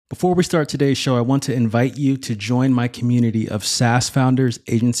Before we start today's show, I want to invite you to join my community of SaaS founders,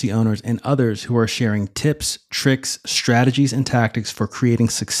 agency owners, and others who are sharing tips, tricks, strategies, and tactics for creating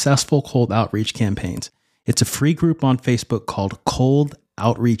successful cold outreach campaigns. It's a free group on Facebook called Cold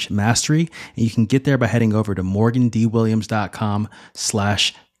Outreach Mastery, and you can get there by heading over to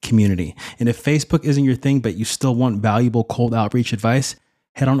morgandwilliams.com/community. And if Facebook isn't your thing, but you still want valuable cold outreach advice,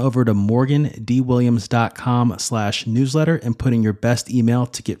 head on over to morgandwilliams.com/newsletter and put in your best email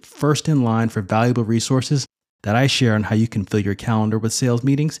to get first in line for valuable resources that I share on how you can fill your calendar with sales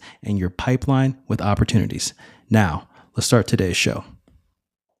meetings and your pipeline with opportunities. Now, let's start today's show.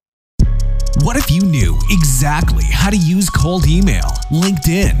 What if you knew exactly how to use cold email,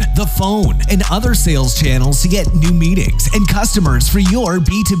 LinkedIn, the phone, and other sales channels to get new meetings and customers for your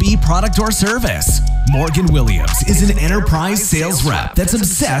B2B product or service? Morgan Williams is an enterprise sales rep that's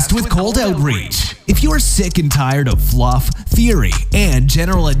obsessed with cold outreach. If you're sick and tired of fluff, theory, and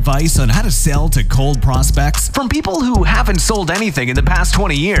general advice on how to sell to cold prospects from people who haven't sold anything in the past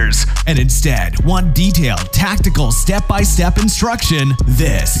 20 years, and instead want detailed, tactical, step-by-step instruction,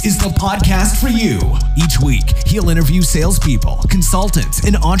 this is the podcast for you. Each week, he'll interview salespeople, consultants,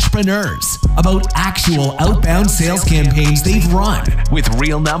 and entrepreneurs about actual outbound sales campaigns they've run with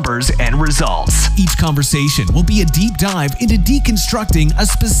real numbers and results. Each conversation will be a deep dive into deconstructing a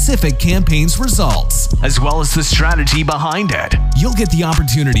specific campaign's results, as well as the strategy behind it. You'll get the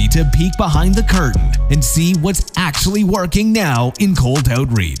opportunity to peek behind the curtain and see what's actually working now in cold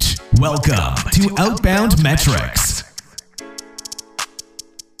outreach. Welcome to Outbound Metrics.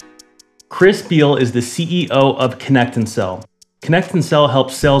 Chris Beall is the CEO of Connect and Sell. Connect and Sell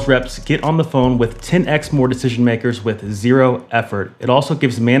helps sales reps get on the phone with 10x more decision makers with zero effort. It also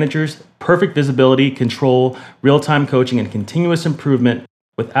gives managers perfect visibility, control, real-time coaching, and continuous improvement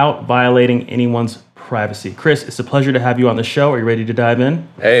without violating anyone's privacy. Chris, it's a pleasure to have you on the show. Are you ready to dive in?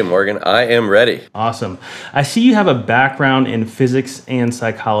 Hey, Morgan, I am ready. Awesome. I see you have a background in physics and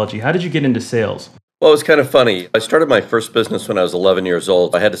psychology. How did you get into sales? Well, it was kind of funny. I started my first business when I was 11 years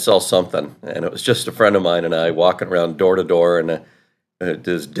old. I had to sell something, and it was just a friend of mine and I walking around door to door in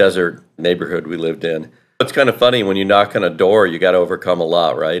this desert neighborhood we lived in. It's kind of funny when you knock on a door, you got to overcome a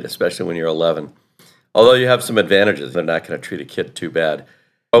lot, right? Especially when you're 11. Although you have some advantages, they're not going to treat a kid too bad.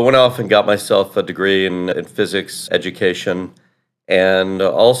 I went off and got myself a degree in physics education, and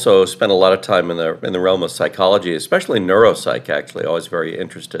also spent a lot of time in the realm of psychology, especially neuropsych. Actually, always very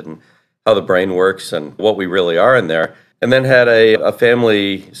interested in how the brain works and what we really are in there. And then had a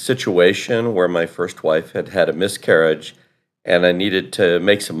family situation where my first wife had had a miscarriage, and I needed to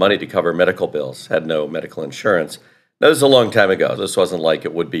make some money to cover medical bills. Had no medical insurance. Now, this is a long time ago. This wasn't like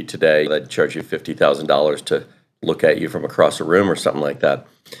it would be today. They'd charge you $50,000 to look at you from across a room or something like that.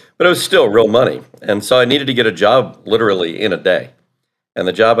 But it was still real money. And so I needed to get a job literally in a day. And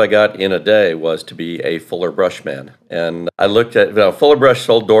the job I got in a day was to be a Fuller Brush man. And I looked at, Fuller Brush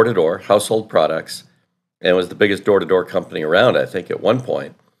sold door-to-door household products, and was the biggest door-to-door company around, I think, at one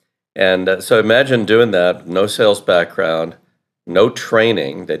point. And so imagine doing that, no sales background, no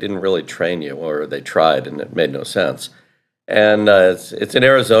training. They didn't really train you, or they tried, and it made no sense. And it's in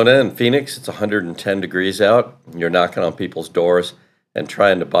Arizona, in Phoenix. It's 110 degrees out. You're knocking on people's doors and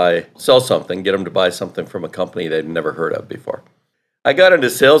trying to sell something, get them to buy something from a company they'd never heard of before. I got into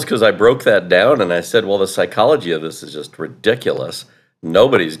sales because I broke that down, and I said, well, the psychology of this is just ridiculous.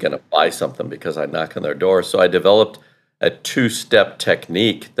 Nobody's going to buy something because I knock on their door. So I developed a two-step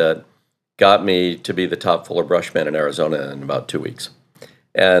technique that got me to be the top Fuller Brush man in Arizona in about 2 weeks.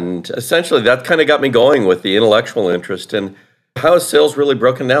 And essentially, that kind of got me going with the intellectual interest in how is sales really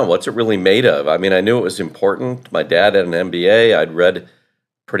broken down? What's it really made of? I mean, I knew it was important. My dad had an MBA. I'd read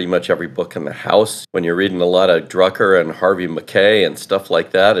pretty much every book in the house. When you're reading a lot of Drucker and Harvey Mackay and stuff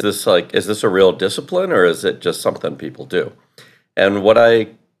like that, is this a real discipline, or is it just something people do? And what I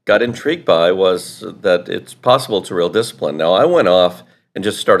got intrigued by was that it's possible it's a real discipline. Now, I went off and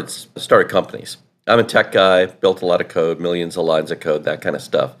just started companies. I'm a tech guy, built a lot of code, millions of lines of code, that kind of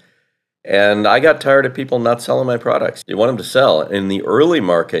stuff. And I got tired of people not selling my products. You want them to sell. In the early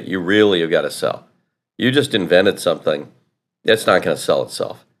market, you really have got to sell. You just invented something, it's not going to sell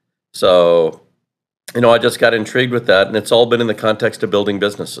itself. So, I just got intrigued with that, and it's all been in the context of building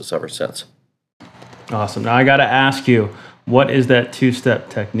businesses ever since. Awesome. Now I got to ask you, what is that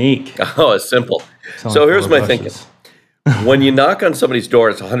two-step technique? Oh, it's simple. So here's my thinking. When you knock on somebody's door,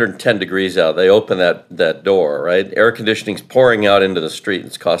 it's 110 degrees out. They open that door, right? Air conditioning's pouring out into the street.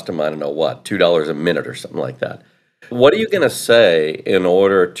 It's costing them, I don't know what, $2 a minute or something like that. What are you going to say in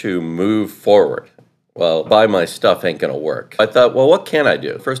order to move forward? Well, buy my stuff ain't going to work. I thought, well, what can I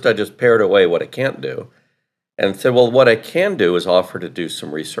do? First, I just pared away what it can't do. and said, well, what I can do is offer to do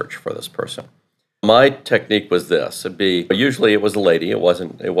some research for this person. My technique was this. Usually it was a lady, it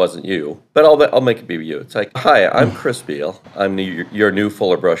wasn't you, but I'll make it be you. It's like, hi, I'm Chris Beal. I'm your new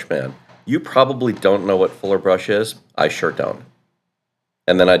Fuller Brush man. You probably don't know what Fuller Brush is. I sure don't.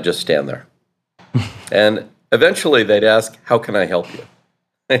 And then I'd just stand there. And eventually they'd ask, how can I help you?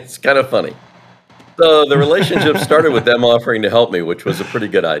 It's kind of funny. So the relationship started with them offering to help me, which was a pretty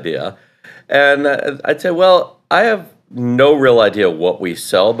good idea. And I'd say, well, I have no real idea what we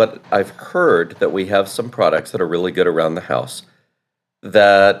sell, but I've heard that we have some products that are really good around the house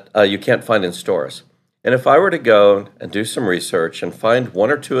that you can't find in stores. And if I were to go and do some research and find one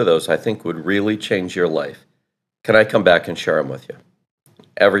or two of those I think would really change your life, can I come back and share them with you?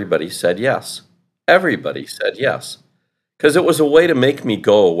 Everybody said yes. Everybody said yes. Because it was a way to make me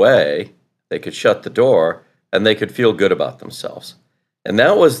go away. They could shut the door and they could feel good about themselves. And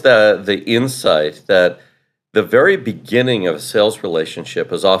that was the insight that the very beginning of a sales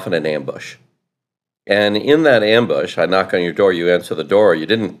relationship is often an ambush. And in that ambush, I knock on your door, you answer the door, you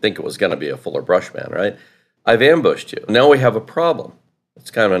didn't think it was going to be a Fuller Brush man, right? I've ambushed you. Now we have a problem.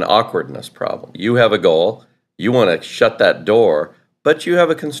 It's kind of an awkwardness problem. You have a goal, you want to shut that door, but you have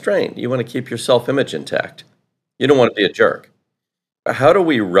a constraint. You want to keep your self-image intact. You don't want to be a jerk. How do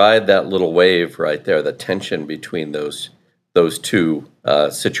we ride that little wave right there, the tension between those two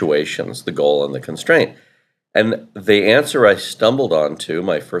situations, the goal and the constraint? And the answer I stumbled onto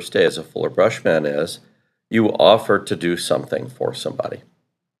my first day as a Fuller Brush man is you offer to do something for somebody.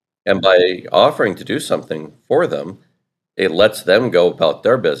 And by offering to do something for them, it lets them go about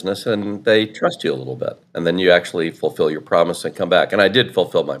their business and they trust you a little bit. And then you actually fulfill your promise and come back. And I did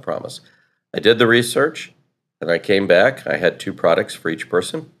fulfill my promise. I did the research and I came back. I had 2 products for each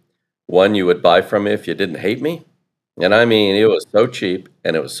person. One you would buy from me if you didn't hate me. And I mean, it was so cheap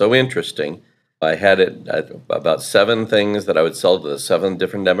and it was so interesting. I had about 7 things that I would sell to the 7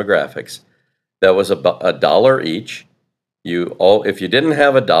 different demographics. That was about $1 each. If you didn't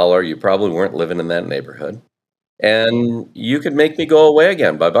have $1, you probably weren't living in that neighborhood. And you could make me go away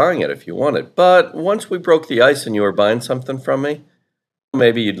again by buying it if you wanted. But once we broke the ice and you were buying something from me,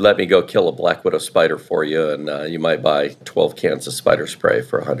 maybe you'd let me go kill a black widow spider for you, and you might buy 12 cans of spider spray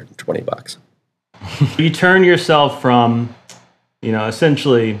for $120. You turn yourself from,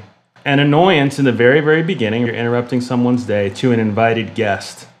 essentially an annoyance in the very, very beginning, you're interrupting someone's day, to an invited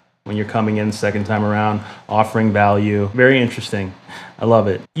guest when you're coming in the second time around, offering value. Very interesting. I love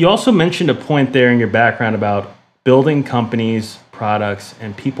it. You also mentioned a point there in your background about building companies, products,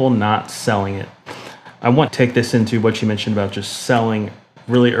 and people not selling it. I want to take this into what you mentioned about just selling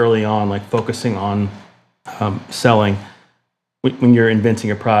really early on, like focusing on selling when you're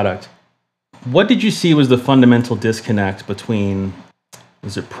inventing a product. What did you see was the fundamental disconnect between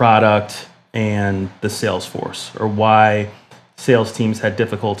product and the sales force, or why sales teams had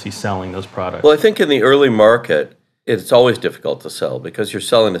difficulty selling those products? Well, I think in the early market, it's always difficult to sell because you're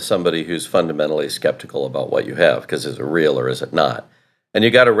selling to somebody who's fundamentally skeptical about what you have, because is it real or is it not? And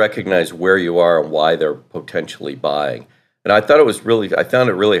you got to recognize where you are and why they're potentially buying. And I found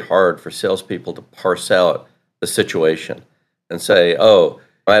it really hard for salespeople to parse out the situation and say, oh,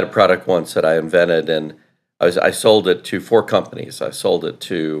 I had a product once that I invented and I sold it to 4 companies. I sold it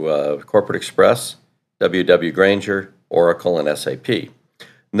to Corporate Express, W.W. Grainger, Oracle, and SAP.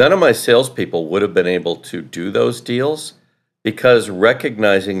 None of my salespeople would have been able to do those deals because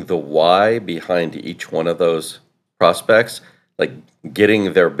recognizing the why behind each one of those prospects, like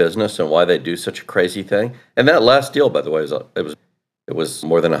getting their business and why they do such a crazy thing. And that last deal, by the way, it was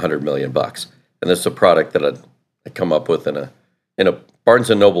more than $100 million. And this is a product that I'd come up with in a Barnes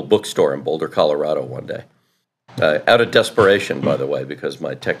 & Noble bookstore in Boulder, Colorado one day. Out of desperation, by the way, because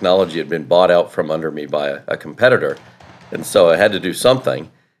my technology had been bought out from under me by a competitor. And so I had to do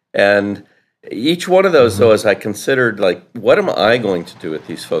something. And each one of those, though, as I considered, like, what am I going to do with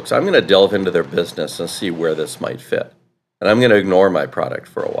these folks? I'm going to delve into their business and see where this might fit. And I'm going to ignore my product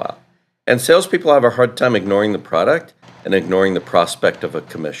for a while. And salespeople have a hard time ignoring the product and ignoring the prospect of a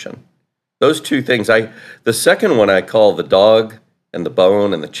commission. Those 2 things, the second one I call the dog and the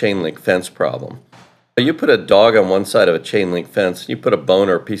bone and the chain link fence problem. You put a dog on one side of a chain link fence, you put a bone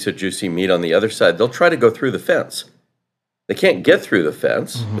or a piece of juicy meat on the other side, they'll try to go through the fence. They can't get through the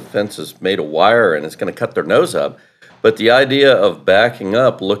fence. Mm-hmm. The fence is made of wire and it's going to cut their nose up. But the idea of backing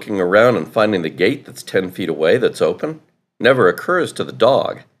up, looking around and finding the gate that's 10 feet away that's open never occurs to the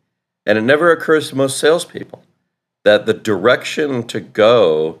dog. And it never occurs to most salespeople that the direction to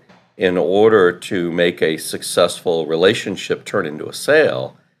go in order to make a successful relationship turn into a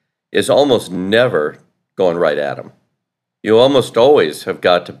sale is almost never going right at them. You almost always have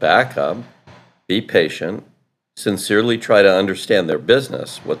got to back up, be patient, sincerely try to understand their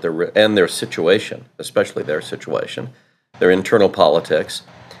business, and their situation, especially their situation, their internal politics,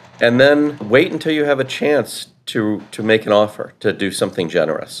 and then wait until you have a chance to make an offer, to do something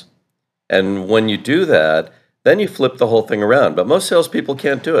generous. And when you do that, then you flip the whole thing around. But most salespeople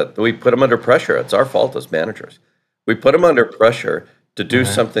can't do it. We put them under pressure. It's our fault as managers. We put them under pressure to do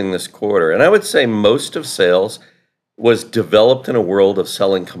something this quarter. And I would say most of sales was developed in a world of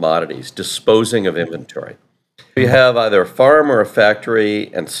selling commodities, disposing of inventory. You have either a farm or a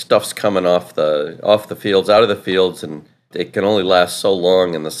factory, and stuff's coming off the fields, out of the fields, and it can only last so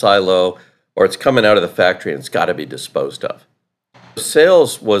long in the silo, or it's coming out of the factory and it's got to be disposed of.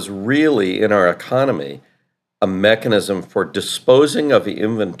 Sales was really, in our economy, a mechanism for disposing of the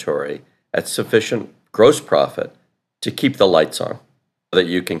inventory at sufficient gross profit to keep the lights on, so that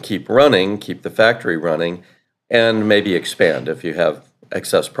you can keep running, keep the factory running, and maybe expand if you have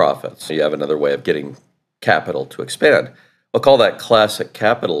excess profits. So you have another way of getting capital to expand. I'll call that classic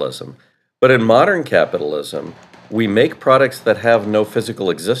capitalism. But in modern capitalism, we make products that have no physical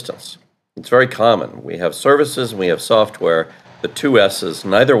existence. It's very common. We have services and we have software. The two S's,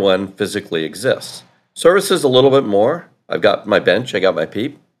 neither one physically exists. Services a little bit more. I've got my bench, I got my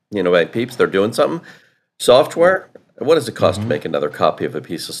peep. My peeps, they're doing something. Software, what does it cost to make another copy of a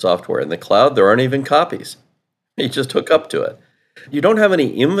piece of software? In the cloud, there aren't even copies. You just hook up to it. You don't have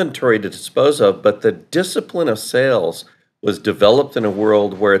any inventory to dispose of, but the discipline of sales was developed in a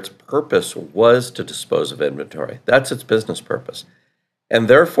world where its purpose was to dispose of inventory. That's its business purpose. And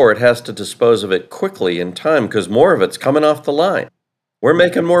therefore, it has to dispose of it quickly in time because more of it's coming off the line. We're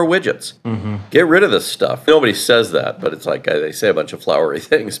making more widgets. Get rid of this stuff. Nobody says that, but it's like they say a bunch of flowery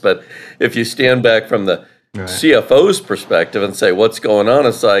things. But if you stand back from the CFO's perspective and say, what's going on?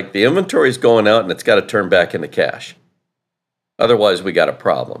 It's like the inventory's going out and it's got to turn back into cash. Otherwise, we got a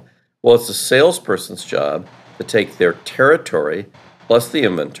problem. Well, it's the salesperson's job to take their territory plus the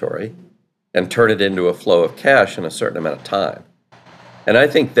inventory and turn it into a flow of cash in a certain amount of time. And I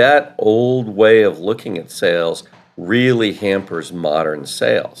think that old way of looking at sales really hampers modern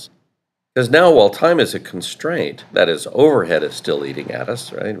sales. Because now, while time is a constraint, that is, overhead is still eating at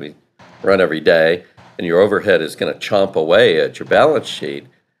us, right? We run every day, and your overhead is going to chomp away at your balance sheet.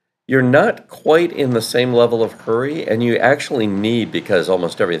 You're not quite in the same level of hurry, and you actually need, because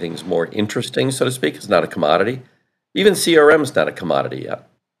almost everything's more interesting, so to speak, it's not a commodity. Even CRM's not a commodity yet.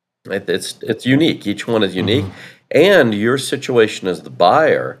 It's unique. Each one is unique. And your situation as the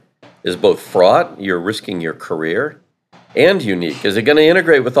buyer is both fraught, you're risking your career, and unique. Is it going to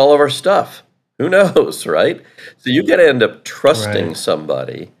integrate with all of our stuff? Who knows, right? So you got to end up trusting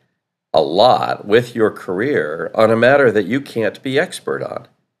somebody a lot with your career on a matter that you can't be expert on.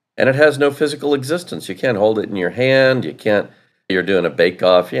 And it has no physical existence. You can't hold it in your hand. You're doing a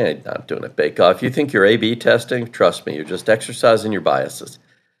bake-off. Yeah, you're not doing a bake-off. You think you're A/B testing? Trust me, you're just exercising your biases.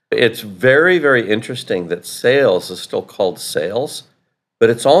 It's very, very interesting that sales is still called sales, but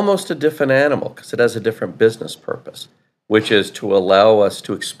it's almost a different animal because it has a different business purpose, which is to allow us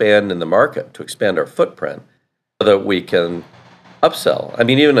to expand in the market, to expand our footprint so that we can upsell. I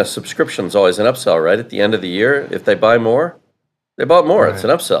mean, even a subscription is always an upsell, right? At the end of the year, if they buy more, they bought more. Right. It's an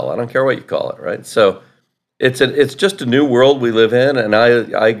upsell. I don't care what you call it, right? So it's just a new world we live in, and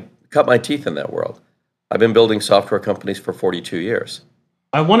I cut my teeth in that world. I've been building software companies for 42 years.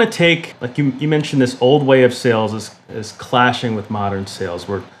 I want to take, like you mentioned, this old way of sales is clashing with modern sales.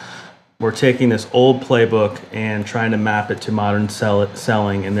 We're taking this old playbook and trying to map it to modern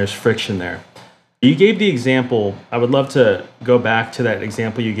selling, and there's friction there. You gave the example. I would love to go back to that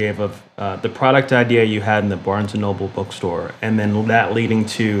example you gave of the product idea you had in the Barnes & Noble bookstore, and then that leading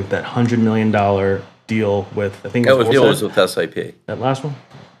to that $100 million deal with, I think it was with SAP. That last one?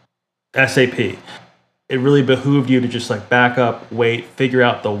 SAP. It really behooved you to just like back up, wait, figure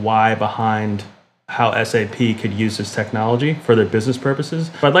out the why behind how SAP could use this technology for their business purposes.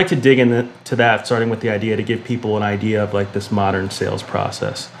 But I'd like to dig into that, starting with the idea to give people an idea of like this modern sales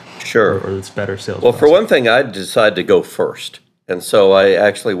process. Sure. Or this better sales Well, process. for one thing, I decided to go first. And so I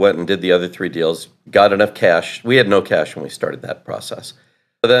actually went and did the other 3 deals, got enough cash. We had no cash when we started that process.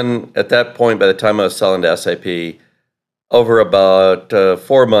 But then at that point, by the time I was selling to SAP, over about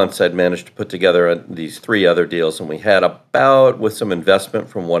 4 months, I'd managed to put together these 3 other deals, and we had about, with some investment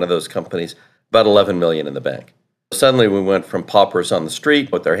from one of those companies, about $11 million in the bank. Suddenly, we went from paupers on the street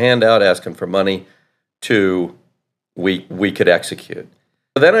with their hand out asking for money to we could execute.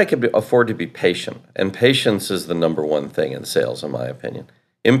 But then I could afford to be patient, and patience is the number one thing in sales, in my opinion.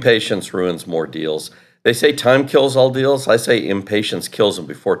 Impatience ruins more deals. They say time kills all deals. I say impatience kills them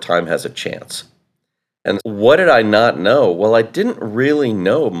before time has a chance. And what did I not know? Well, I didn't really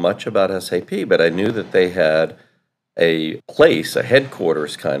know much about SAP, but I knew that they had a place, a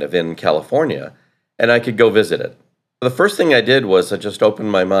headquarters kind of in California, and I could go visit it. The first thing I did was I just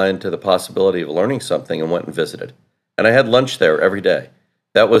opened my mind to the possibility of learning something and went and visited. And I had lunch there every day.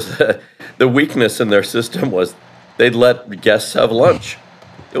 That was the weakness in their system, was they'd let guests have lunch.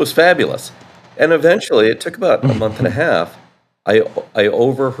 It was fabulous. And eventually, it took about a month and a half, I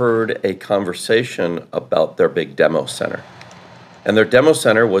overheard a conversation about their big demo center. And their demo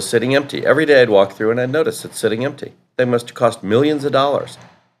center was sitting empty. Every day I'd walk through and I'd notice it's sitting empty. They must have cost millions of dollars.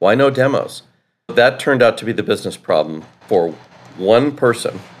 Why no demos? That turned out to be the business problem for one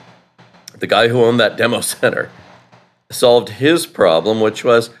person. The guy who owned that demo center solved his problem, which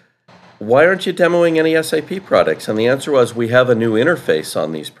was, why aren't you demoing any SAP products? And the answer was, we have a new interface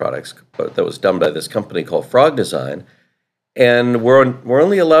on these products that was done by this company called Frog Design, and we're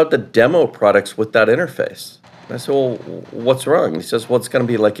only allowed to demo products with that interface. And I said, well, what's wrong? And he says, well, it's going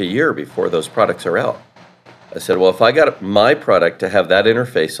to be like a year before those products are out. I said, well, if I got my product to have that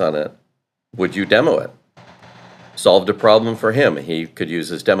interface on it, would you demo it? Solved a problem for him. He could use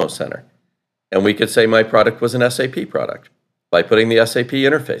his demo center. And we could say my product was an SAP product by putting the SAP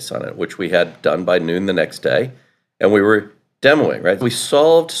interface on it, which we had done by noon the next day. And we were demoing, right? We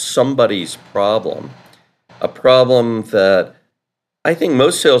solved somebody's problem, a problem that I think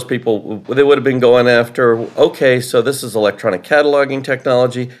most salespeople, they would have been going after, okay, so this is electronic cataloging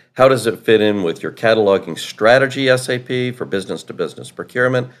technology. How does it fit in with your cataloging strategy, SAP, for business-to-business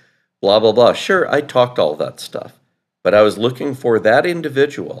procurement? Blah, blah, blah. Sure, I talked all that stuff, but I was looking for that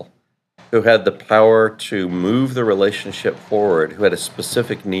individual who had the power to move the relationship forward, who had a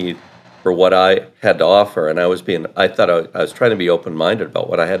specific need for what I had to offer. And I was trying to be open-minded about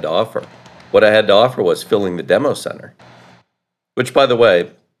what I had to offer. What I had to offer was filling the demo center, which, by the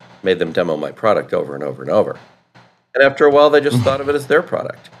way, made them demo my product over and over and over. And after a while, they just thought of it as their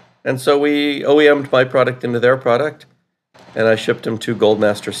product. And so we OEM'd my product into their product, and I shipped them 2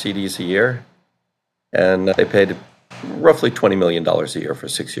 Goldmaster CDs a year, and they paid roughly $20 million a year for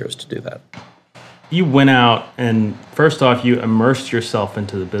 6 years to do that. You went out and, first off, you immersed yourself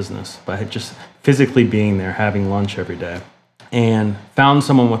into the business by just physically being there, having lunch every day, and found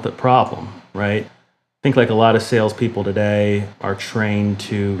someone with a problem, right? I think like a lot of salespeople today are trained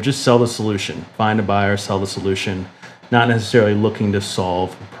to just sell the solution, find a buyer, sell the solution, not necessarily looking to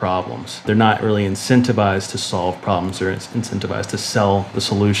solve problems. They're not really incentivized to solve problems. They're incentivized to sell the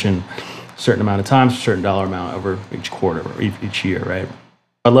solution a certain amount of times, a certain dollar amount over each quarter or each year, right?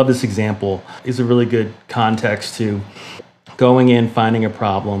 I love this example. It's a really good context to going in, finding a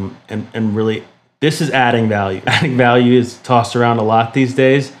problem, and really, this is adding value. Adding value is tossed around a lot these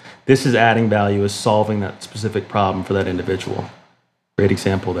days. This is adding value, is solving that specific problem for that individual. Great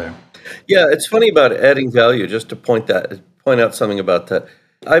example there. Yeah, it's funny about adding value, just to point out something about that.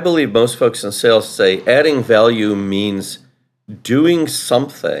 I believe most folks in sales say adding value means doing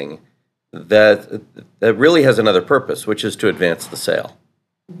something that really has another purpose, which is to advance the sale.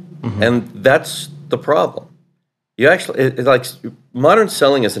 Mm-hmm. And that's the problem. You actually, like modern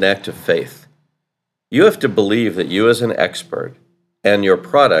selling is an act of faith. You have to believe that you as an expert and your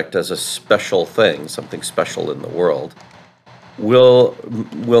product as a special thing, something special in the world, will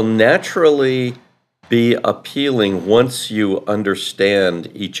naturally be appealing once you understand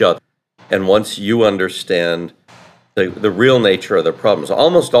each other and once you understand the real nature of the problems.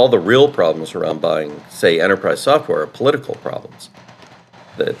 Almost all the real problems around buying, say, enterprise software are political problems.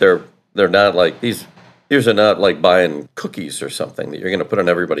 They're not like these are not like buying cookies or something that you're going to put on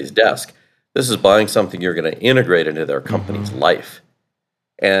everybody's desk. This is buying something you're going to integrate into their company's life.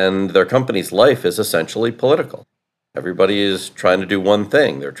 And their company's life is essentially political. Everybody is trying to do one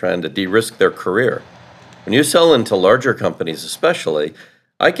thing. They're trying to de-risk their career. When you sell into larger companies especially,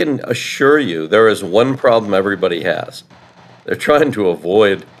 I can assure you there is one problem everybody has. They're trying to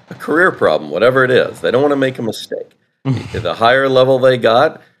avoid a career problem, whatever it is. They don't want to make a mistake. The higher level they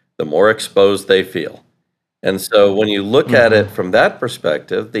got, the more exposed they feel. And so when you look at it from that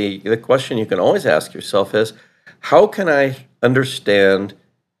perspective, the question you can always ask yourself is, how can I understand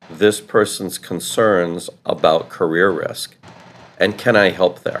this person's concerns about career risk? And can I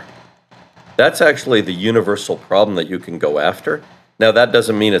help there? That's actually the universal problem that you can go after. Now, that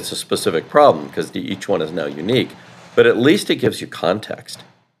doesn't mean it's a specific problem because each one is now unique, but at least it gives you context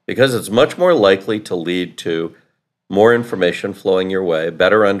because it's much more likely to lead to more information flowing your way,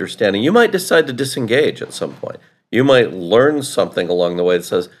 better understanding. You might decide to disengage at some point. You might learn something along the way that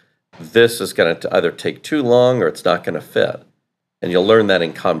says, this is going to either take too long or it's not going to fit. And you'll learn that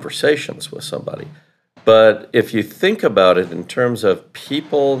in conversations with somebody. But if you think about it in terms of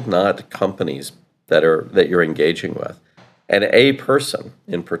people, not companies, that you're engaging with. And a person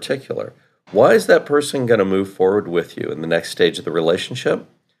in particular, why is that person going to move forward with you in the next stage of the relationship?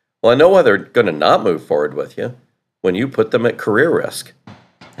 Well, I know why they're going to not move forward with you when you put them at career risk.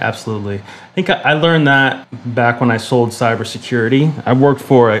 Absolutely. I think I learned that back when I sold cybersecurity. I worked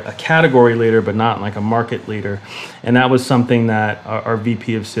for a category leader, but not like a market leader. And that was something that our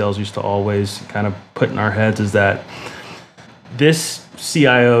VP of sales used to always kind of put in our heads, is that this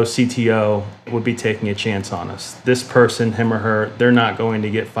CIO, CTO would be taking a chance on us. This person, him or her, they're not going to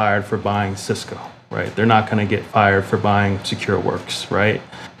get fired for buying Cisco, right? They're not going to get fired for buying SecureWorks, right?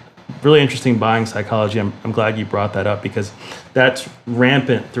 Really interesting buying psychology. I'm glad you brought that up, because that's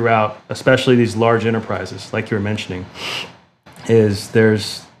rampant throughout, especially these large enterprises, like you were mentioning.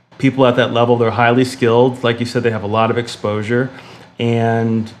 There's people at that level, they're highly skilled. Like you said, they have a lot of exposure,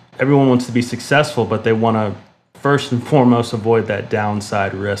 and everyone wants to be successful, but they want to first and foremost avoid that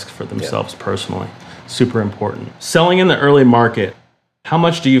downside risk for themselves personally. Super important. Selling in the early market, how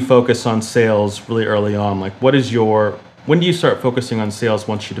much do you focus on sales really early on? Like, when do you start focusing on sales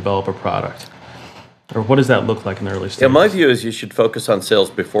once you develop a product? Or what does that look like in the early stages? Yeah, my view is you should focus on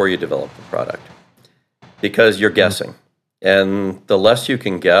sales before you develop the product, because you're guessing. And the less you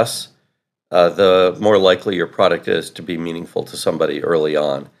can guess, the more likely your product is to be meaningful to somebody early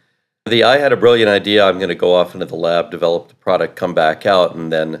on. I had a brilliant idea, I'm going to go off into the lab, develop the product, come back out,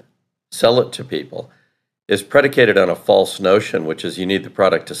 and then sell it to people, is predicated on a false notion, which is you need the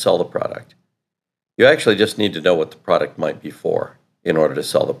product to sell the product. You actually just need to know what the product might be for in order to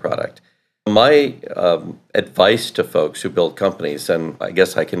sell the product. My advice to folks who build companies, and I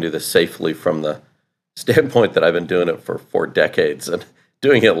guess I can do this safely from the standpoint that I've been doing it for 4 decades and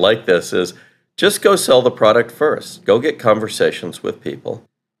doing it like this, is just go sell the product first. Go get conversations with people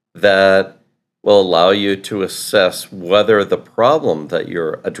that will allow you to assess whether the problem that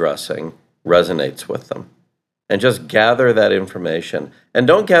you're addressing resonates with them. And just gather that information. And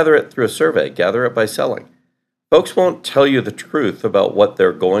don't gather it through a survey, gather it by selling. Folks won't tell you the truth about what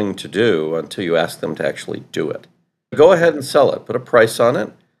they're going to do until you ask them to actually do it. Go ahead and sell it. Put a price on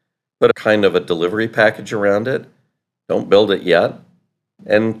it. Put a kind of a delivery package around it. Don't build it yet.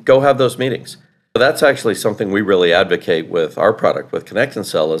 And go have those meetings. So that's actually something we really advocate with our product, with Connect and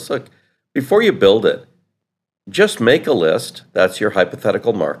Sell, is look, before you build it, just make a list, that's your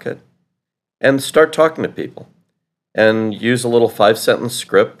hypothetical market, and start talking to people. And use a little 5-sentence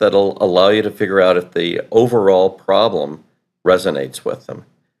script that'll allow you to figure out if the overall problem resonates with them.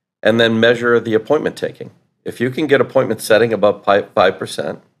 And then measure the appointment taking. If you can get appointment setting above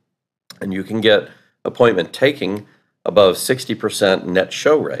 5%, and you can get appointment taking above 60% net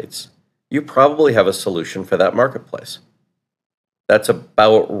show rates, you probably have a solution for that marketplace. That's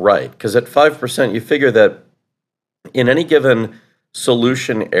about right, because at 5%, you figure that in any given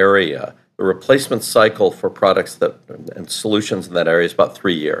solution area, the replacement cycle for products and solutions in that area is about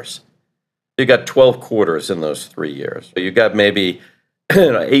 3 years. You got 12 quarters in those 3 years. So you got maybe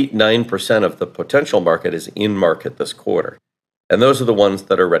 8-9% of the potential market is in market this quarter. And those are the ones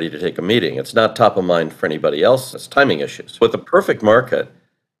that are ready to take a meeting. It's not top of mind for anybody else. It's timing issues. With the perfect market,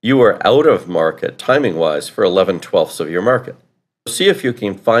 you are out of market timing-wise for 11/12 of your market. See if you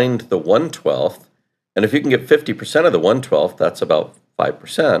can find the 1/12, and if you can get 50% of the 1/12, that's about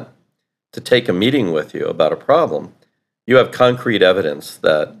 5%, to take a meeting with you about a problem, you have concrete evidence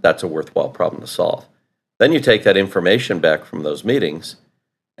that that's a worthwhile problem to solve. Then you take that information back from those meetings,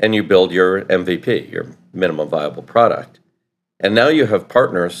 and you build your MVP, your minimum viable product. And now you have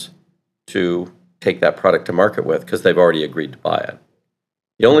partners to take that product to market with because they've already agreed to buy it.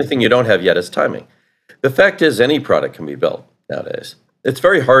 The only thing you don't have yet is timing. The fact is, any product can be built nowadays. It's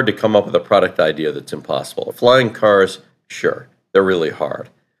very hard to come up with a product idea that's impossible. Flying cars, sure, they're really hard.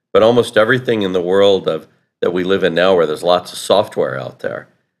 But almost everything in the world that we live in now, where there's lots of software out there,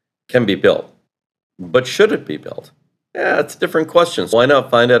 can be built. But should it be built? Yeah, it's a different question. Why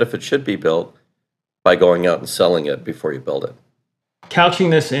not find out if it should be built by going out and selling it before you build it? Couching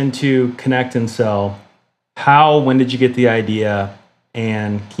this into Connect and Sell, when did you get the idea?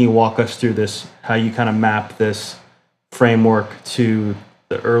 And can you walk us through this, how you kind of map this framework to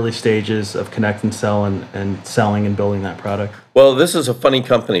the early stages of Connect and Sell and selling and building that product? Well, this is a funny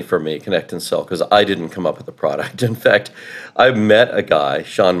company for me, Connect and Sell, because I didn't come up with the product. In fact, I met a guy,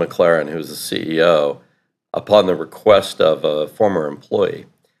 Sean McLaren, who's the CEO, upon the request of a former employee.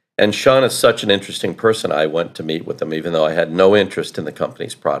 And Sean is such an interesting person, I went to meet with him, even though I had no interest in the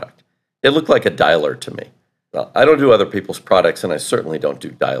company's product. It looked like a dialer to me. Well, I don't do other people's products, and I certainly don't do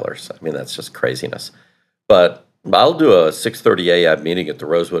dialers. I mean, that's just craziness. But I'll do a 6:30 a.m. meeting at the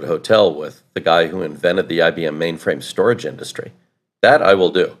Rosewood Hotel with the guy who invented the IBM mainframe storage industry. That I will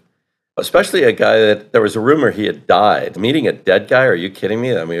do. Especially a guy that there was a rumor he had died. Meeting a dead guy, are you kidding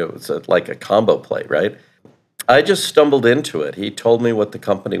me? I mean, it was like a combo plate, right? I just stumbled into it. He told me what the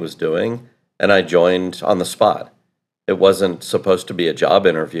company was doing, and I joined on the spot. It wasn't supposed to be a job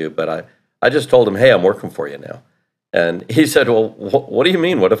interview, but I just told him, hey, I'm working for you now. And he said, well, what do you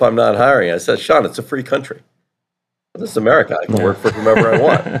mean? What if I'm not hiring? I said, Sean, it's a free country. This is America. I can work for whomever I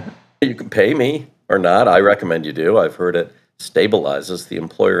want. You can pay me or not. I recommend you do. I've heard it stabilizes the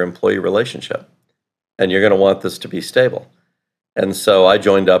employer-employee relationship. And you're going to want this to be stable. And so I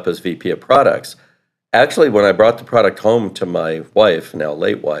joined up as VP of products. Actually, when I brought the product home to my wife, now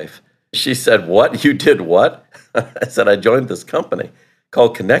late wife, she said, what? You did what? I said, I joined this company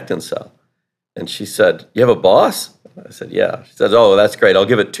called Connect and Sell. And she said, you have a boss? I said, yeah. She says, oh, that's great. I'll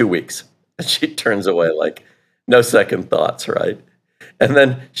give it 2 weeks. And she turns away like, no second thoughts, right? And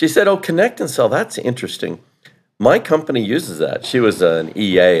then she said, oh, Connect and Sell, that's interesting. My company uses that. She was an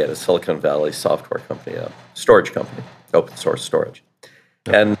EA at a Silicon Valley software company, a storage company, open source storage.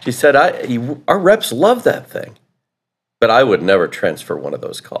 And she said, our reps love that thing, but I would never transfer one of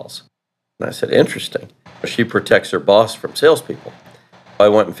those calls. And I said, interesting. She protects her boss from salespeople. I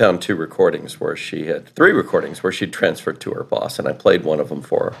went and found 3 recordings where she transferred to her boss, and I played one of them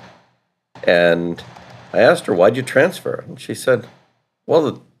for her. And I asked her, why'd you transfer? And she said,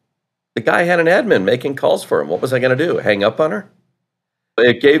 well, the guy had an admin making calls for him. What was I going to do? Hang up on her?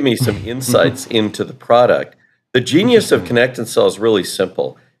 It gave me some insights into the product. The genius of Connect and Sell is really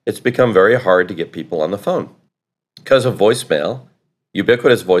simple. It's become very hard to get people on the phone because of voicemail,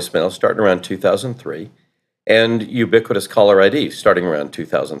 ubiquitous voicemail starting around 2003, and ubiquitous caller ID starting around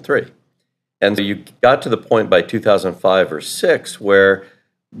 2003. And so you got to the point by 2005 or 6 where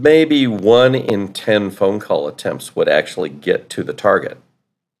maybe 1 in 10 phone call attempts would actually get to the target.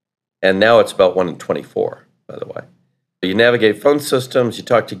 And now it's about 1 in 24, by the way. You navigate phone systems, you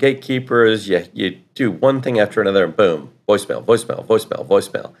talk to gatekeepers, you do one thing after another, and boom, voicemail, voicemail, voicemail,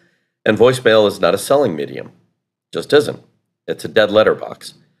 voicemail. And voicemail is not a selling medium. Just isn't. It's a dead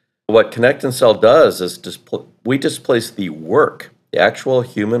letterbox. What Connect and Sell does is we displace the work, the actual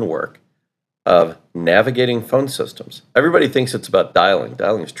human work, of navigating phone systems. Everybody thinks it's about dialing.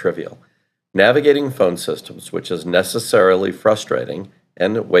 Dialing is trivial. Navigating phone systems, which is necessarily frustrating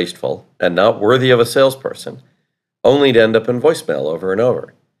and wasteful and not worthy of a salesperson, only to end up in voicemail over and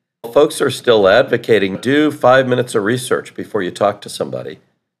over. Folks are still advocating, do 5 minutes of research before you talk to somebody.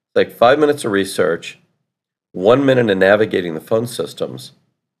 Like 5 minutes of research, 1 minute of navigating the phone systems,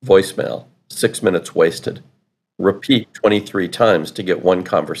 voicemail, 6 minutes wasted. Repeat 23 times to get one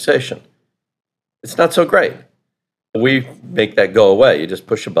conversation. It's not so great. We make that go away. You just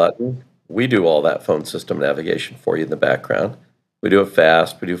push a button. We do all that phone system navigation for you in the background. We do it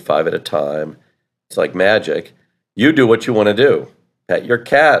fast. We do 5 at a time. It's like magic. You do what you want to do. Pet your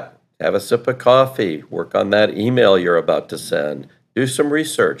cat. Have a sip of coffee. Work on that email you're about to send. Do some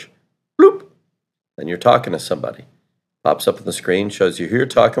research. Bloop. And you're talking to somebody. Pops up on the screen, shows you who you're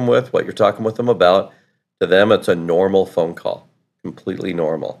talking with, what you're talking with them about. To them, it's a normal phone call. Completely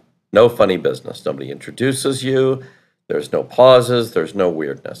normal. No funny business. Nobody introduces you. There's no pauses. There's no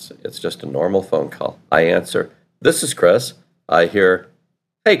weirdness. It's just a normal phone call. I answer, this is Chris. I hear,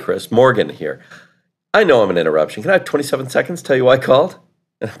 hey, Chris, Morgan here. I know I'm an interruption. Can I have 27 seconds to tell you why I called?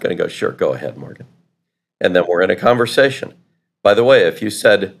 And I'm going to go, sure, go ahead, Morgan. And then we're in a conversation. By the way, if you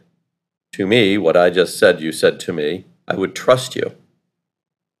said to me what I just said you said to me, I would trust you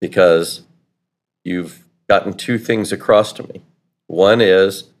because you've gotten 2 things across to me. One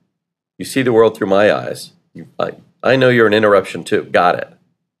is you see the world through my eyes. I know you're an interruption too. Got it.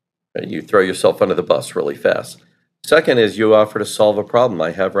 And you throw yourself under the bus really fast. Second is you offer to solve a problem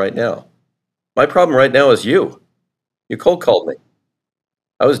I have right now. My problem right now is you. You cold called me.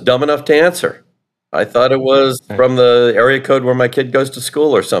 I was dumb enough to answer. I thought it was from the area code where my kid goes to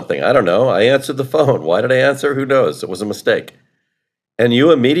school or something. I don't know. I answered the phone. Why did I answer? Who knows? It was a mistake. And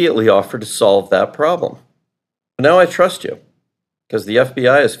you immediately offered to solve that problem. Now I trust you because the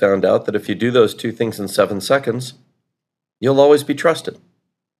FBI has found out that if you do those 2 things in 7 seconds, you'll always be trusted.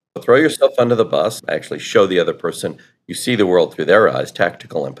 Throw yourself under the bus, actually show the other person you see the world through their eyes,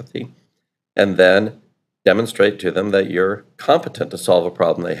 tactical empathy, and then demonstrate to them that you're competent to solve a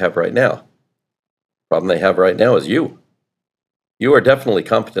problem they have right now. The problem they have right now is you. You are definitely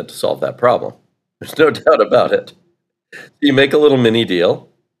competent to solve that problem. There's no doubt about it. You make a little mini deal.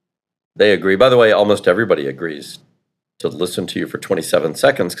 They agree. By the way, almost everybody agrees to listen to you for 27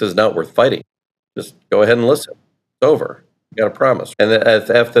 seconds because it's not worth fighting. Just go ahead and listen. It's over. You got a promise. And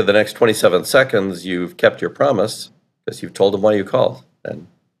after the next 27 seconds, you've kept your promise because you've told them why you called and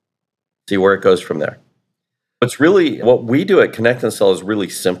see where it goes from there. What we do at Connect and Sell is really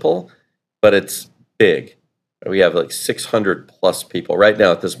simple. but it's big. We have like 600 plus people right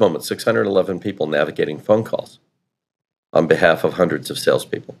now at this moment, 611 people navigating phone calls on behalf of hundreds of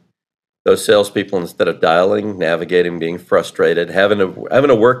salespeople. Those salespeople, instead of dialing, navigating, being frustrated, having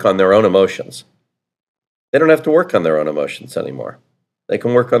to work on their own emotions, they don't have to work on their own emotions anymore. They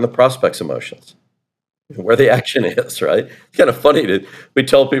can work on the prospect's emotions, where the action is, right? It's kind of funny that we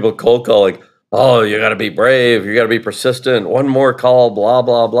tell people cold calling, oh, you got to be brave, you got to be persistent, one more call, blah,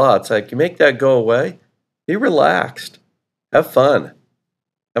 blah, blah. It's like, you make that go away, be relaxed, have fun,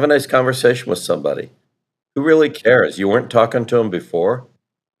 have a nice conversation with somebody. Who really cares? You weren't talking to them before.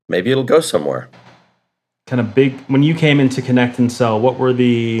 Maybe it'll go somewhere. Kind of big, when you came into Connect and Sell, what were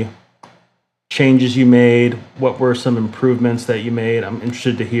the changes you made? What were some improvements that you made? I'm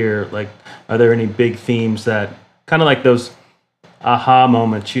interested to hear, like, are there any big themes that kind of like those aha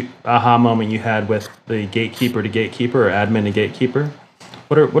moment you had with the gatekeeper to gatekeeper or admin to gatekeeper?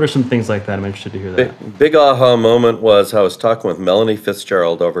 What are some things like that? I'm interested to hear that. Big aha moment was I was talking with Melanie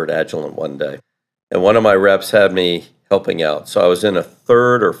Fitzgerald over at Agilent one day, and one of my reps had me helping out. So I was in a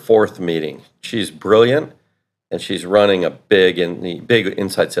third or fourth meeting. She's brilliant, and she's running a big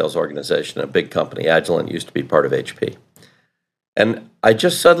inside sales organization, a big company. Agilent used to be part of HP. And I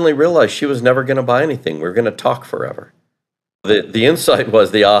just suddenly realized she was never going to buy anything. We were going to talk forever. The insight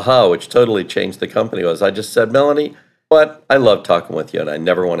was the aha, which totally changed the company, was I just said, Melanie, what? I love talking with you, and I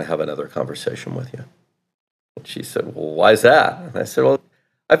never want to have another conversation with you. And she said, well, why is that? And I said, well,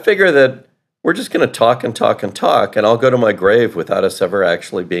 I figure that we're just going to talk and talk and talk, and I'll go to my grave without us ever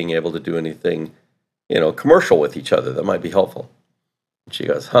actually being able to do anything, commercial with each other that might be helpful. And she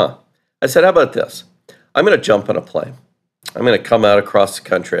goes, huh. I said, how about this? I'm going to jump on a plane. I'm going to come out across the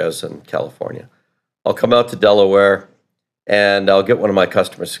country. I was in California. I'll come out to Delaware, and I'll get one of my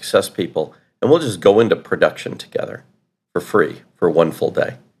customer success people, and we'll just go into production together for free for one full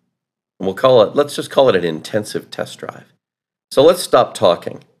day. And let's just call it an intensive test drive. So let's stop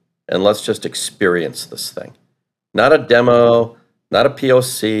talking, and let's just experience this thing. Not a demo, not a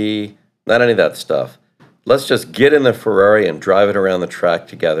POC, not any of that stuff. Let's just get in the Ferrari and drive it around the track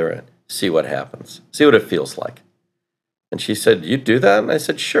together and see what happens, see what it feels like. And she said, you do that? And I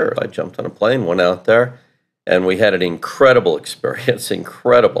said, sure. I jumped on a plane, went out there, and we had an incredible experience,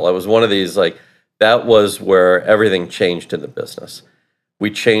 incredible. It was one of these, that was where everything changed in the business. We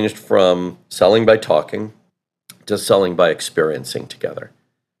changed from selling by talking to selling by experiencing together.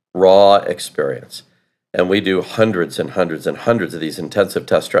 Raw experience. And we do hundreds and hundreds and hundreds of these intensive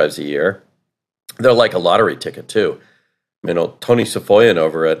test drives a year. They're like a lottery ticket, too. Tony Safoyan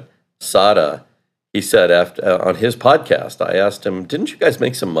over at SADA, he said on his podcast, I asked him, didn't you guys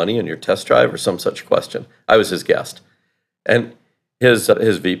make some money on your test drive or some such question? I was his guest. And his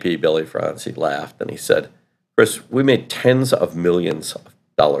VP, Billy Franz, he laughed and he said, Chris, we made tens of millions of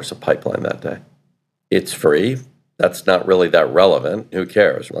dollars of pipeline that day. It's free. That's not really that relevant. Who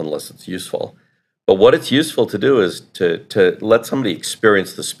cares unless it's useful? But what it's useful to do is to let somebody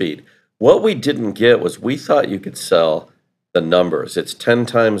experience the speed. What we didn't get was we thought you could sell the numbers. It's 10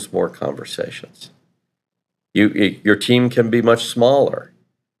 times more conversations. Your team can be much smaller.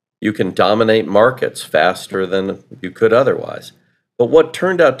 You can dominate markets faster than you could otherwise. But what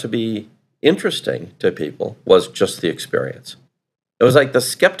turned out to be interesting to people was just the experience. It was like the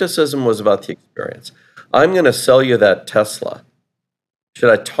skepticism was about the experience. I'm going to sell you that Tesla. Should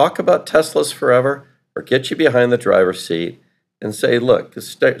I talk about Teslas forever or get you behind the driver's seat and say, look, this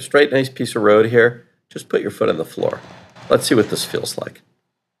straight, nice piece of road here, just put your foot on the floor. Let's see what this feels like.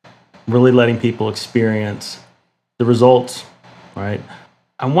 Really letting people experience the results, right?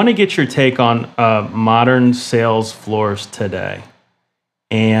 I want to get your take on modern sales floors today.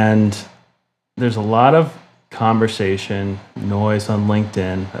 And there's a lot of conversation, noise on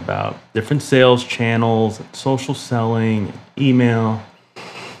LinkedIn about different sales channels, social selling, email,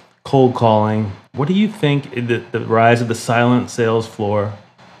 cold calling. What do you think, the rise of the silent sales floor,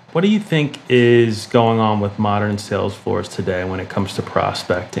 what do you think is going on with modern sales floors today when it comes to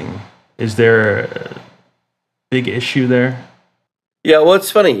prospecting? Is there a big issue there? Yeah, well,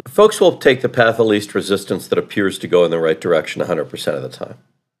 it's funny. Folks will take the path of least resistance that appears to go in the right direction 100% of the time.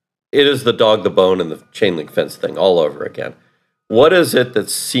 It is the dog, the bone, and the chain link fence thing all over again. What is it that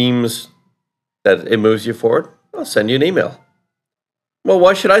seems that it moves you forward? I'll send you an email. Well,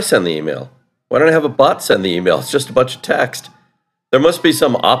 why should I send the email? Why don't I have a bot send the email? It's just a bunch of text. There must be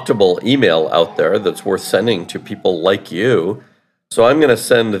some optimal email out there that's worth sending to people like you. So I'm going to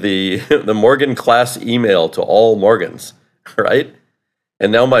send the Morgan class email to all Morgans, right?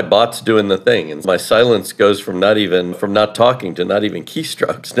 And now my bot's doing the thing, and my silence goes from not talking to not even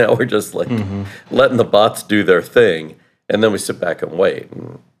keystrokes. Now we're just letting the bots do their thing, and then we sit back and wait.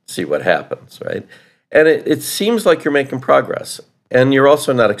 And see what happens, right? And it seems like you're making progress, and you're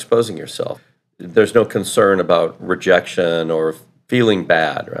also not exposing yourself. There's no concern about rejection or feeling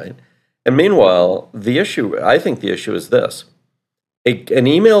bad, right? And meanwhile, I think the issue is this. An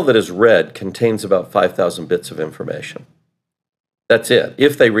email that is read contains about 5,000 bits of information. That's it,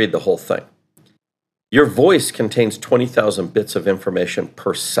 if they read the whole thing. Your voice contains 20,000 bits of information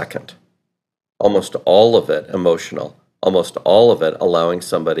per second. Almost all of it emotional, almost all of it allowing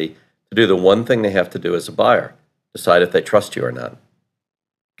somebody to do the one thing they have to do as a buyer, decide if they trust you or not.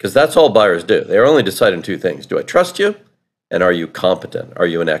 Because that's all buyers do. They're only deciding two things. Do I trust you? And are you competent? Are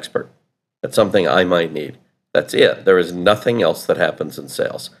you an expert? That's something I might need. That's it. There is nothing else that happens in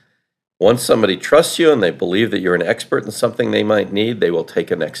sales. Once somebody trusts you and they believe that you're an expert in something they might need, they will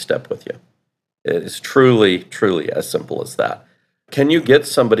take a next step with you. It is truly, truly as simple as that. Can you get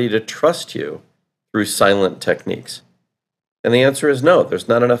somebody to trust you through silent techniques? And the answer is no, there's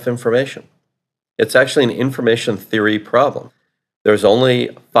not enough information. It's actually an information theory problem. There's only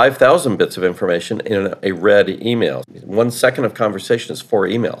 5,000 bits of information in a read email. 1 second of conversation is 4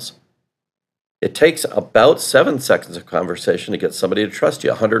 emails. It takes about 7 seconds of conversation to get somebody to trust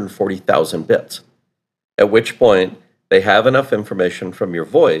you, 140,000 bits. At which point, they have enough information from your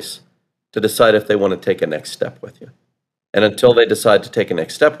voice to decide if they want to take a next step with you. And until they decide to take a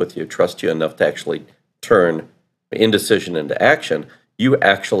next step with you, trust you enough to actually turn indecision into action, you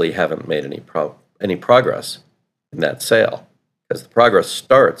actually haven't made any progress in that sale. Because the progress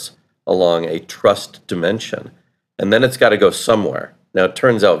starts along a trust dimension, and then it's got to go somewhere. Now, it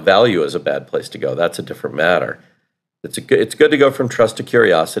turns out value is a bad place to go. That's a different matter. It's good to go from trust to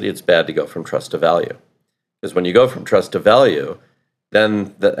curiosity. It's bad to go from trust to value. Because when you go from trust to value,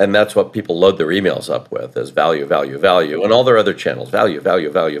 and that's what people load their emails up with, is value, value, value, and all their other channels, value, value,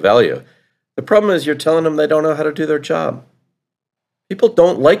 value, value. The problem is you're telling them they don't know how to do their job. People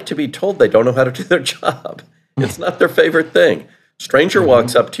don't like to be told they don't know how to do their job. It's not their favorite thing. Stranger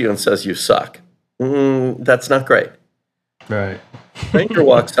walks up to you and says, you suck. That's not great. Right. Stranger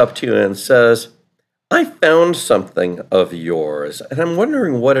walks up to you and says, I found something of yours, and I'm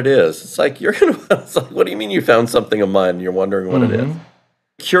wondering what it is. It's like, what do you mean you found something of mine and you're wondering what it is?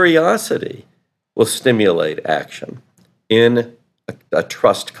 Curiosity will stimulate action in a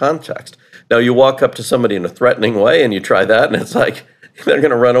trust context. Now, you walk up to somebody in a threatening way and you try that, and it's like, they're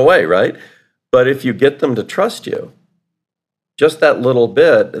going to run away, right? But if you get them to trust you, just that little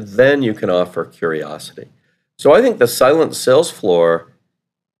bit, then you can offer curiosity. So I think the silent sales floor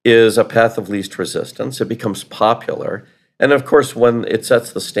is a path of least resistance. It becomes popular. And of course, when it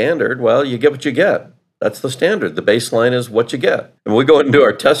sets the standard, well, you get what you get. That's the standard. The baseline is what you get. And we go and do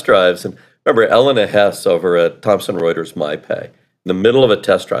our test drives. And remember, Elena Hess over at Thomson Reuters MyPay, in the middle of a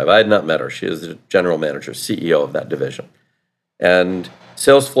test drive, I had not met her. She is the general manager, CEO of that division. And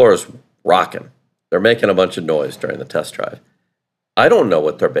sales floor is rocking. They're making a bunch of noise during the test drive. I don't know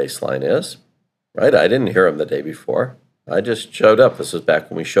what their baseline is, right? I didn't hear them the day before. I just showed up. This was back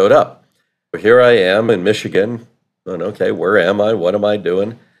when we showed up. But here I am in Michigan. Going, okay, where am I? What am I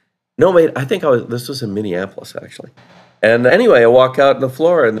doing? No, mate, I think this was in Minneapolis, actually. And anyway, I walk out on the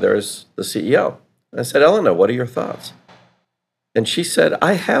floor, and there's the CEO. I said, Elena, what are your thoughts? And she said,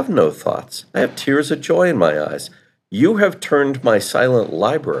 I have no thoughts. I have tears of joy in my eyes. You have turned my silent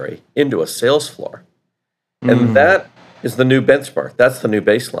library into a sales floor. And that is the new benchmark. That's the new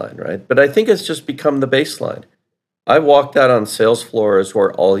baseline, right? But I think it's just become the baseline. I walked out on sales floors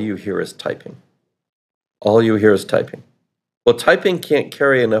where all you hear is typing. All you hear is typing. Well, typing can't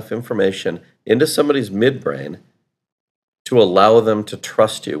carry enough information into somebody's midbrain to allow them to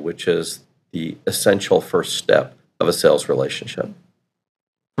trust you, which is the essential first step of a sales relationship.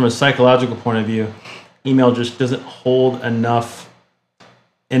 From a psychological point of view, email just doesn't hold enough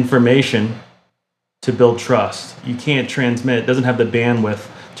information to build trust. You can't transmit, it doesn't have the bandwidth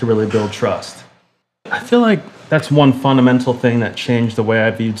to really build trust. I feel like that's one fundamental thing that changed the way I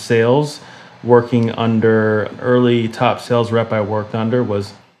viewed sales. Working under an early top sales rep I worked under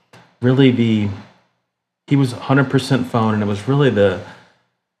was really he was 100% phone, and it was really the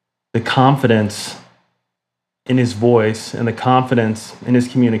confidence in his voice and the confidence in his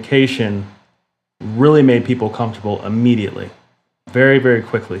communication really made people comfortable immediately. Very, very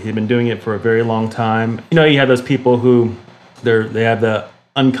quickly. He'd been doing it for a very long time. You know, you have those people who they have the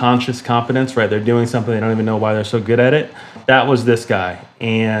unconscious competence, right? They're doing something, they don't even know why they're so good at it. That was this guy.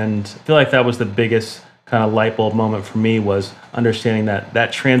 And I feel like that was the biggest kind of light bulb moment for me, was understanding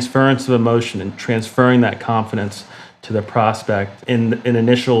that transference of emotion and transferring that confidence to the prospect in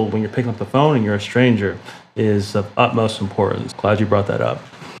initial, when you're picking up the phone and you're a stranger, is of utmost importance. Glad you brought that up.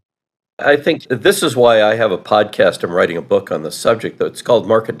 I think this is why I have a podcast. I'm writing a book on the subject, though. It's called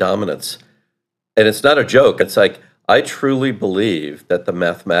Market Dominance. And it's not a joke. It's like, I truly believe that the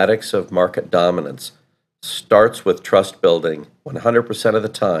mathematics of market dominance starts with trust building 100% of the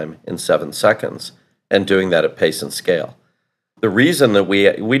time in 7 seconds and doing that at pace and scale. The reason that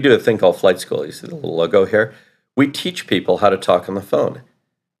we do a thing called Flight School, you see the little logo here, we teach people how to talk on the phone.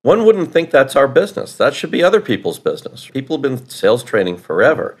 One wouldn't think that's our business. That should be other people's business. People have been sales training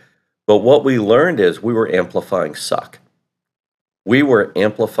forever. But what we learned is we were amplifying suck. We were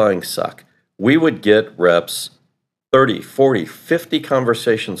amplifying suck. We would get reps 30, 40, 50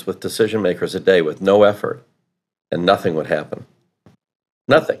 conversations with decision makers a day with no effort, and nothing would happen.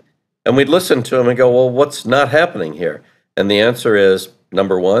 Nothing. And we'd listen to them and go, well, what's not happening here? And the answer is,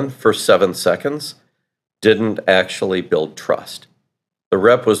 number one, first 7 seconds, didn't actually build trust. The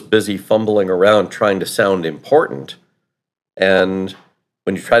rep was busy fumbling around trying to sound important. And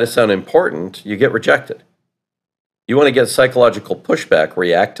when you try to sound important, you get rejected. You want to get psychological pushback,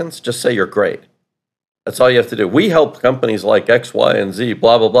 reactance, just say you're great. That's all you have to do. We help companies like X, Y, and Z,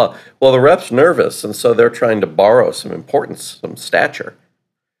 blah, blah, blah. Well, the rep's nervous, and so they're trying to borrow some importance, some stature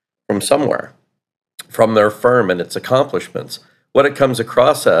from somewhere, from their firm and its accomplishments. What it comes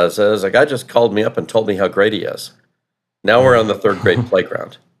across as is, a guy just called me up and told me how great he is. Now we're on the third grade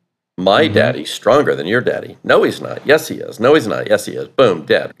playground. My daddy's stronger than your daddy. No, he's not. Yes, he is. No, he's not. Yes, he is. Boom,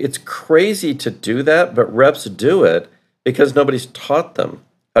 dead. It's crazy to do that, but reps do it because nobody's taught them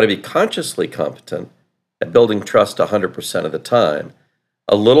how to be consciously competent at building trust 100% of the time,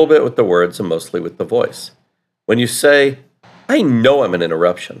 a little bit with the words and mostly with the voice. When you say, I know I'm an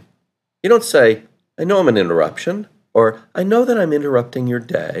interruption, you don't say, I know I'm an interruption, or I know that I'm interrupting your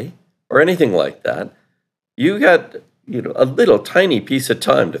day, or anything like that. You got a little tiny piece of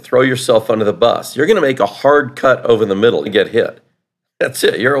time to throw yourself under the bus. You're going to make a hard cut over the middle and get hit. That's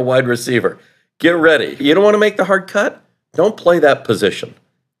it. You're a wide receiver. Get ready. You don't want to make the hard cut? Don't play that position.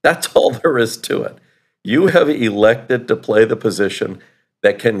 That's all there is to it. You have elected to play the position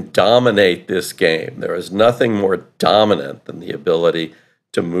that can dominate this game. There is nothing more dominant than the ability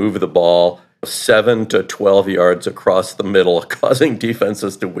to move the ball 7 to 12 yards across the middle, causing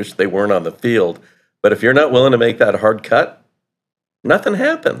defenses to wish they weren't on the field. But if you're not willing to make that hard cut, nothing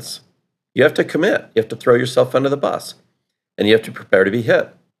happens. You have to commit. You have to throw yourself under the bus, and you have to prepare to be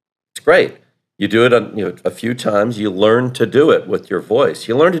hit. It's great. You do it a few times. You learn to do it with your voice.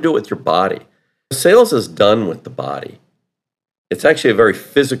 You learn to do it with your body. Sales is done with the body. It's actually a very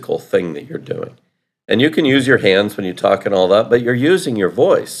physical thing that you're doing. And you can use your hands when you talk and all that, but you're using your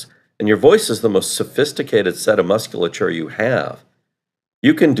voice. And your voice is the most sophisticated set of musculature you have.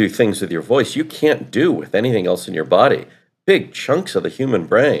 You can do things with your voice you can't do with anything else in your body. Big chunks of the human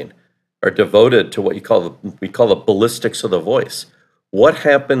brain are devoted to what we call the ballistics of the voice. What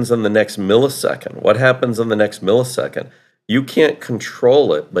happens in the next millisecond? What happens in the next millisecond? You can't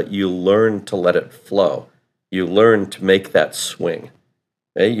control it, but you learn to let it flow. You learn to make that swing.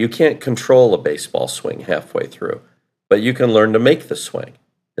 Okay? You can't control a baseball swing halfway through, but you can learn to make the swing.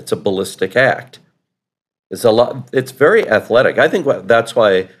 It's a ballistic act. It's very athletic. I think that's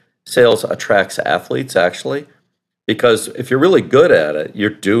why sales attracts athletes, actually, because if you're really good at it, you're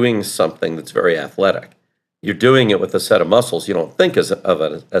doing something that's very athletic. You're doing it with a set of muscles. You don't think of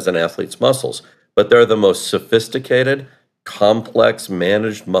it as an athlete's muscles, but they're the most sophisticated, complex,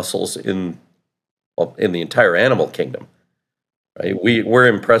 managed muscles in the entire animal kingdom. Right? We're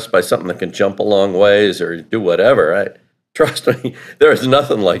impressed by something that can jump a long ways or do whatever. Right? Trust me, there is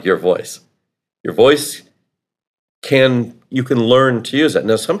nothing like your voice. Your voice you can learn to use it.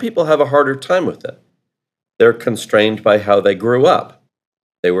 Now, some people have a harder time with it. They're constrained by how they grew up.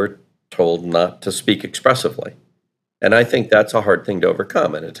 They were told not to speak expressively. And I think that's a hard thing to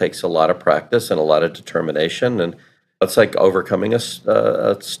overcome. And it takes a lot of practice and a lot of determination. And it's like overcoming a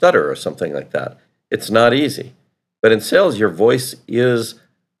stutter or something like that. It's not easy. But in sales, your voice is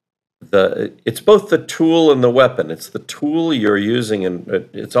it's both the tool and the weapon. It's the tool you're using, and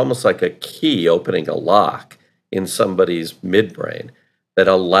it's almost like a key opening a lock in somebody's midbrain that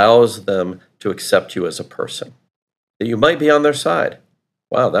allows them to accept you as a person, that you might be on their side.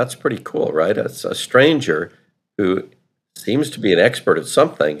 Wow, that's pretty cool, right? It's a stranger who seems to be an expert at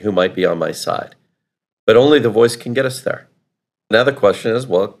something who might be on my side. But only the voice can get us there. Now the question is,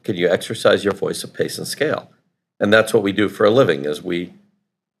 well, can you exercise your voice at pace and scale? And that's what we do for a living, is we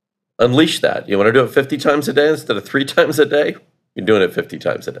unleash that. You want to do it 50 times a day instead of 3 times a day? You're doing it 50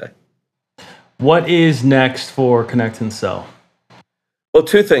 times a day. What is next for Connect and Sell? Well,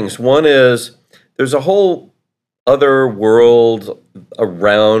 2 things. One is there's a whole other world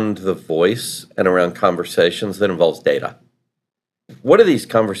around the voice and around conversations that involves data. what do these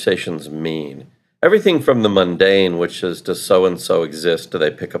conversations mean? Everything from the mundane, which is, does so-and-so exist? Do they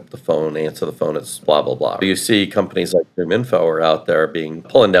pick up the phone, answer the phone? It's blah, blah, blah. You see companies like ZoomInfo are out there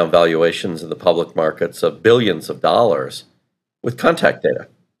pulling down valuations in the public markets of billions of dollars with contact data.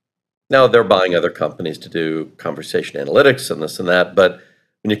 Now, they're buying other companies to do conversation analytics and this and that, but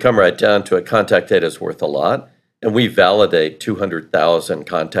when you come right down to it, contact data is worth a lot, and we validate 200,000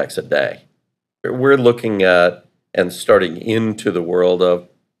 contacts a day. We're looking at and starting into the world of,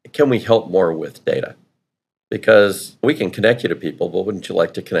 can we help more with data? Because we can connect you to people, but wouldn't you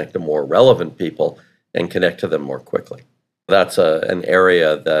like to connect to more relevant people and connect to them more quickly? That's an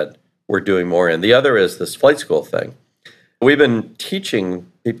area that we're doing more in. The other is this flight school thing. We've been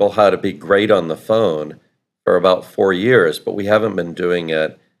teaching people how to be great on the phone for about 4 years, but we haven't been doing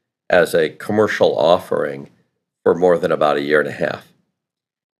it as a commercial offering for more than about 1.5 years.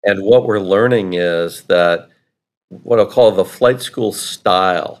 And what we're learning is that what I'll call the flight school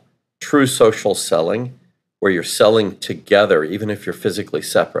style, true social selling, where you're selling together, even if you're physically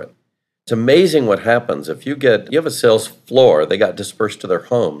separate. It's amazing what happens if you have a sales floor, they got dispersed to their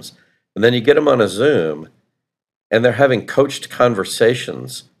homes, and then you get them on a Zoom, and they're having coached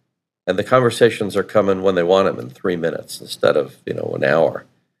conversations, and the conversations are coming when they want them in 3 minutes instead of, an hour.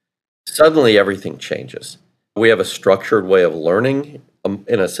 Suddenly everything changes. We have a structured way of learning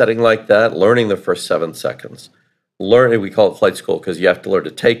in a setting like that, learning the first 7 seconds. Learning, we call it flight school because you have to learn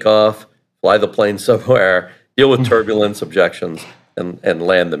to take off, fly the plane somewhere, deal with turbulence, objections, and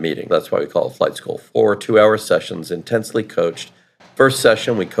land the meeting. That's why we call it flight school. 4 2-hour sessions, intensely coached. First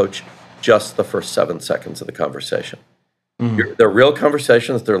session, we coach just the first 7 seconds of the conversation. They're real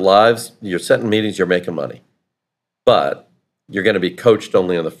conversations, they're lives, you're setting meetings, you're making money. But you're going to be coached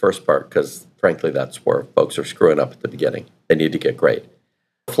only on the first part because, frankly, that's where folks are screwing up at the beginning. They need to get great.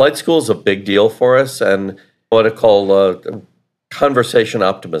 Flight school is a big deal for us, and what I call conversation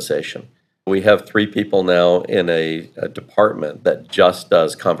optimization. We have 3 people now in a department that just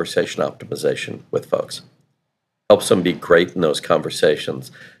does conversation optimization with folks. Helps them be great in those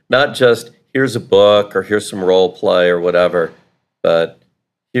conversations. Not just, here's a book or here's some role play or whatever, but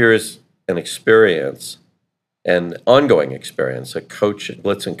here's an experience, an ongoing experience, a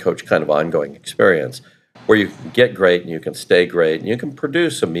blitz and coach kind of ongoing experience where you can get great and you can stay great and you can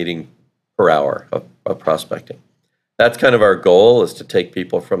produce a meeting per hour of prospecting. That's kind of our goal, is to take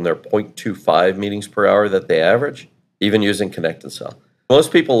people from their 0.25 meetings per hour that they average, even using Connect and Sell.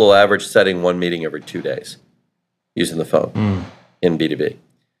 Most people will average setting 1 meeting every 2 days using the phone in B2B.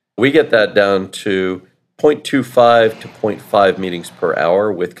 We get that down to 0.25 to 0.5 meetings per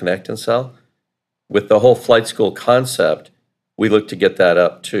hour with Connect and Sell. With the whole flight school concept, we look to get that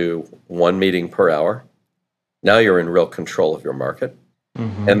up to 1 meeting per hour. Now you're in real control of your market.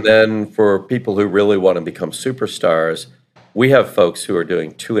 And then for people who really want to become superstars, we have folks who are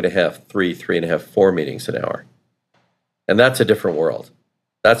doing 2.5, 3.5, 4 meetings an hour. And that's a different world.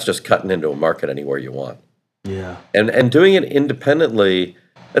 That's just cutting into a market anywhere you want. Yeah. And doing it independently,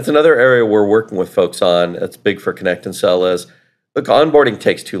 that's another area we're working with folks on. That's big for Connect and Sell is, look, onboarding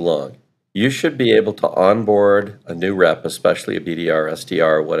takes too long. You should be able to onboard a new rep, especially a BDR,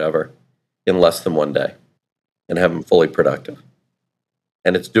 SDR, whatever, in less than 1 day and have them fully productive.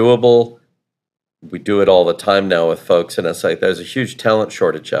 And it's doable. We do it all the time now with folks, and it's like there's a huge talent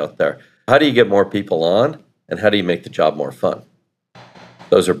shortage out there. How do you get more people on, and how do you make the job more fun?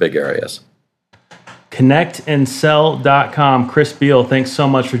 Those are big areas. ConnectandSell.com. Chris Beall, thanks so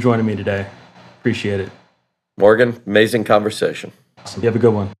much for joining me today. Appreciate it. Morgan, amazing conversation. Awesome. You have a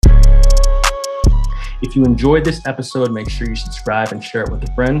good one. If you enjoyed this episode, make sure you subscribe and share it with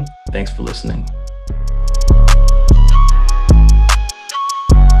a friend. Thanks for listening.